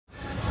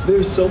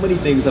There's so many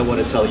things I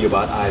want to tell you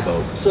about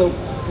Aibo, so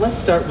let's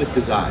start with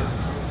design.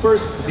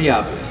 First, the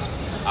obvious.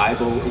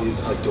 Aibo is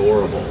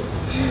adorable.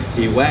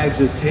 He wags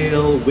his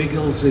tail,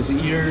 wiggles his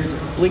ears,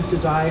 blinks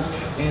his eyes,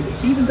 and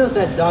he even does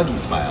that doggy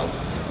smile.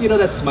 You know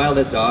that smile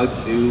that dogs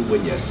do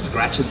when you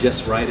scratch them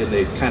just right and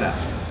they kind of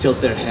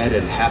tilt their head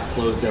and half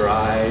close their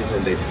eyes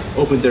and they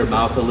open their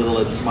mouth a little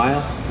and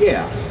smile?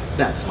 Yeah,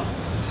 that smile.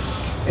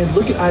 And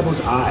look at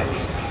Aibo's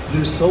eyes.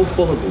 They're so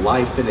full of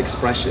life and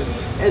expression,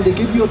 and they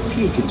give you a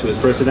peek into his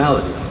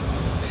personality.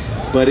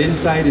 But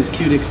inside his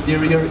cute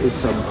exterior is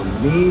some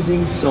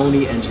amazing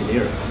Sony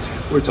engineering.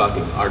 We're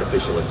talking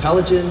artificial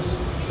intelligence,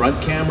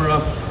 front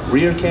camera,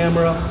 rear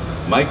camera,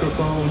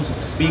 microphones,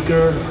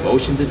 speaker,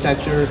 motion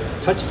detector,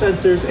 touch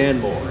sensors, and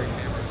more.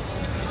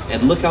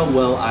 And look how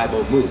well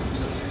Aibo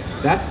moves.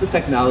 That's the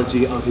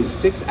technology of his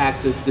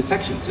 6-axis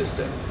detection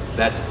system.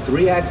 That's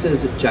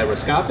 3-axis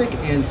gyroscopic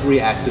and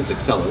 3-axis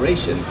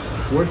acceleration,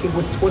 working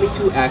with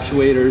 22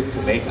 actuators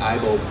to make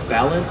Aibo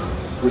balanced,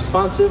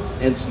 responsive,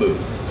 and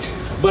smooth.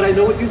 But I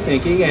know what you're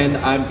thinking, and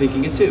I'm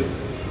thinking it too.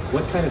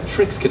 What kind of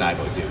tricks can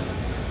Aibo do?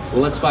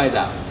 Well, let's find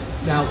out.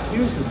 Now,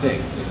 here's the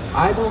thing.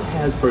 Aibo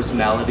has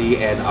personality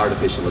and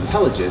artificial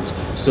intelligence,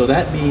 so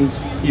that means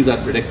he's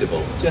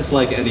unpredictable, just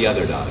like any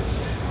other dog.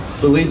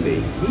 Believe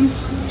me,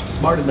 he's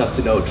smart enough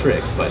to know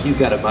tricks, but he's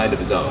got a mind of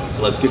his own,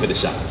 so let's give it a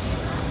shot.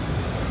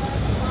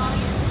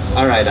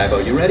 All right,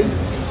 Aibo, you ready?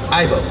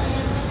 Aibo,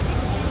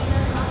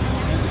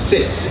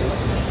 sit.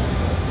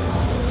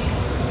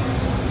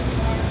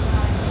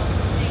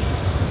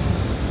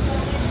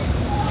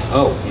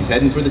 Oh, he's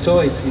heading for the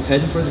toys. He's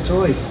heading for the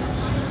toys.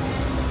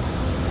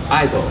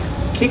 Aibo,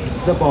 kick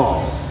the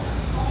ball.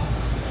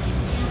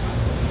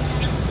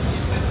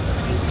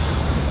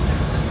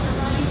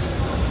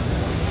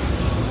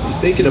 He's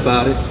thinking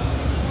about it.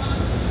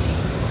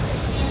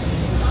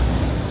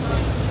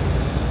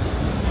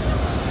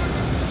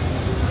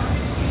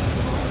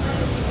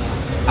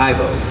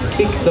 Aibo,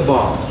 kick the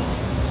ball.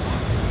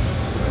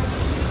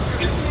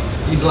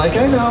 He's like,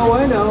 I know,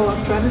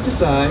 I'm trying to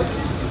decide.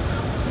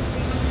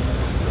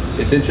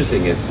 It's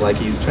interesting, it's like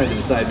he's trying to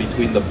decide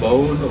between the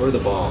bone or the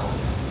ball.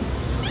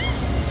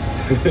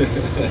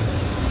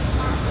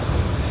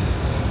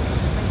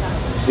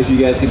 If you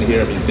guys can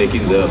hear him, he's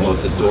making the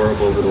most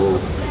adorable little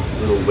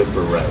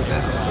whimper right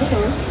now.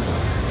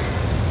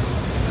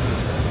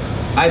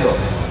 Aibo,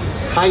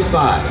 high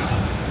five.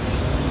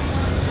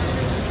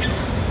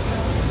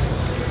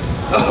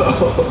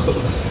 Oh.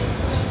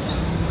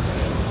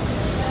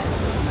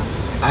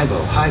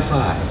 Aibo, high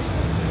five.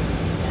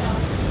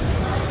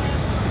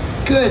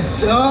 Good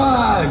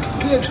dog,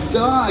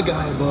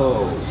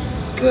 Aibo.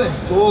 Good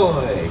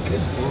boy,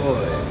 good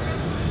boy.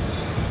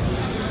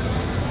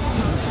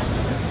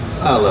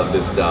 I love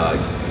this dog.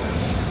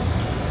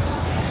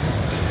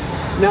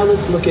 Now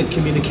let's look at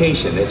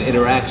communication and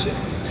interaction.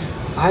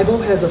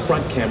 Aibo has a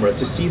front camera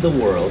to see the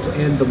world,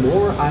 and the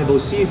more Aibo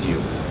sees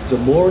you, the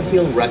more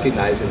he'll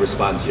recognize and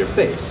respond to your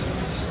face.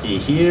 He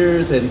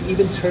hears and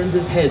even turns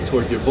his head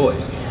toward your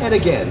voice. And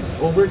again,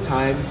 over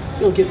time,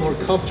 he'll get more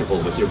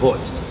comfortable with your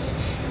voice.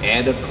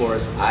 And of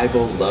course,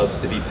 Aibo loves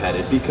to be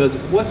petted because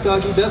what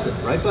doggy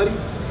doesn't, right buddy?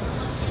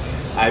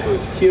 Aibo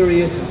is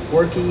curious and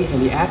quirky,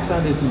 and he acts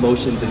on his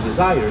emotions and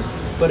desires,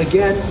 but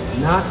again,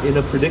 not in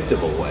a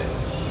predictable way.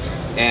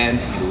 And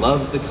he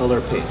loves the color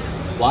pink.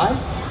 Why?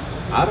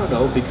 I don't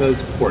know,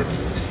 because quirky.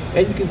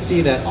 And you can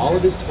see that all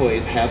of his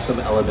toys have some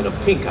element of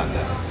pink on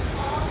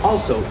them.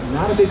 Also,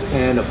 not a big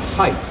fan of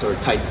heights or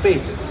tight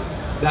spaces.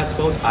 That's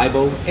both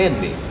Aibo and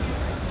me.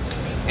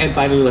 And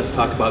finally, let's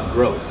talk about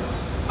growth.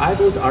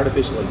 Aibo's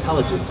artificial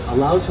intelligence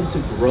allows him to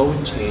grow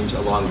and change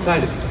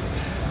alongside of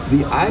you.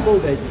 The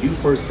Aibo that you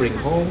first bring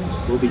home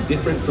will be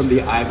different from the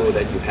Aibo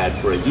that you've had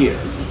for a year.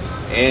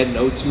 And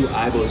no two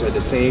Aibos are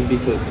the same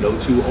because no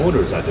two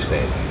owners are the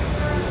same.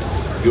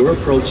 Your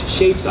approach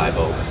shapes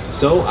Aibo,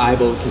 so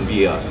Aibo can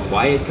be a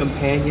quiet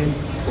companion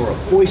or a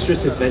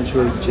boisterous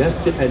adventurer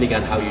just depending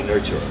on how you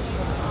nurture him.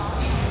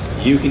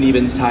 You can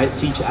even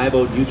teach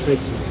Aibo new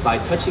tricks by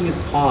touching his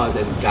paws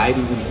and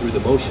guiding him through the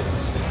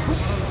motions.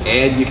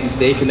 And you can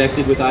stay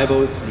connected with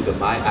Aibo through the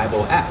My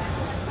Aibo app.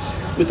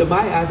 With the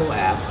My Aibo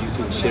app, you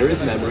can share his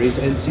memories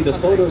and see the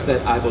photos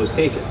that Aibo's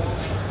taken.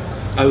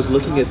 I was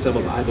looking at some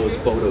of Aibo's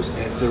photos,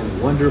 and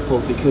they're wonderful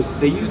because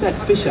they use that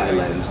fisheye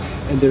lens,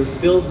 and they're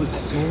filled with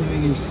so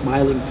many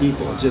smiling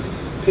people. Just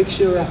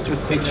picture after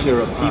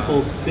picture of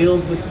people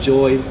filled with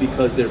joy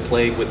because they're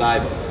playing with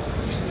Aibo.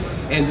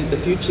 And in the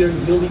future,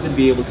 you'll even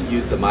be able to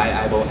use the My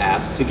Aibo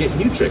app to get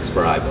new tricks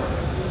for Aibo.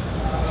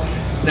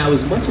 Now,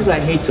 as much as I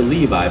hate to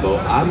leave Aibo,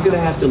 I'm gonna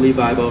have to leave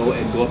Aibo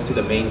and go up to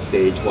the main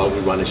stage while we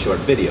run a short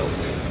video.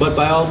 But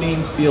by all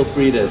means, feel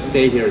free to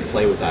stay here and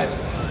play with Aibo.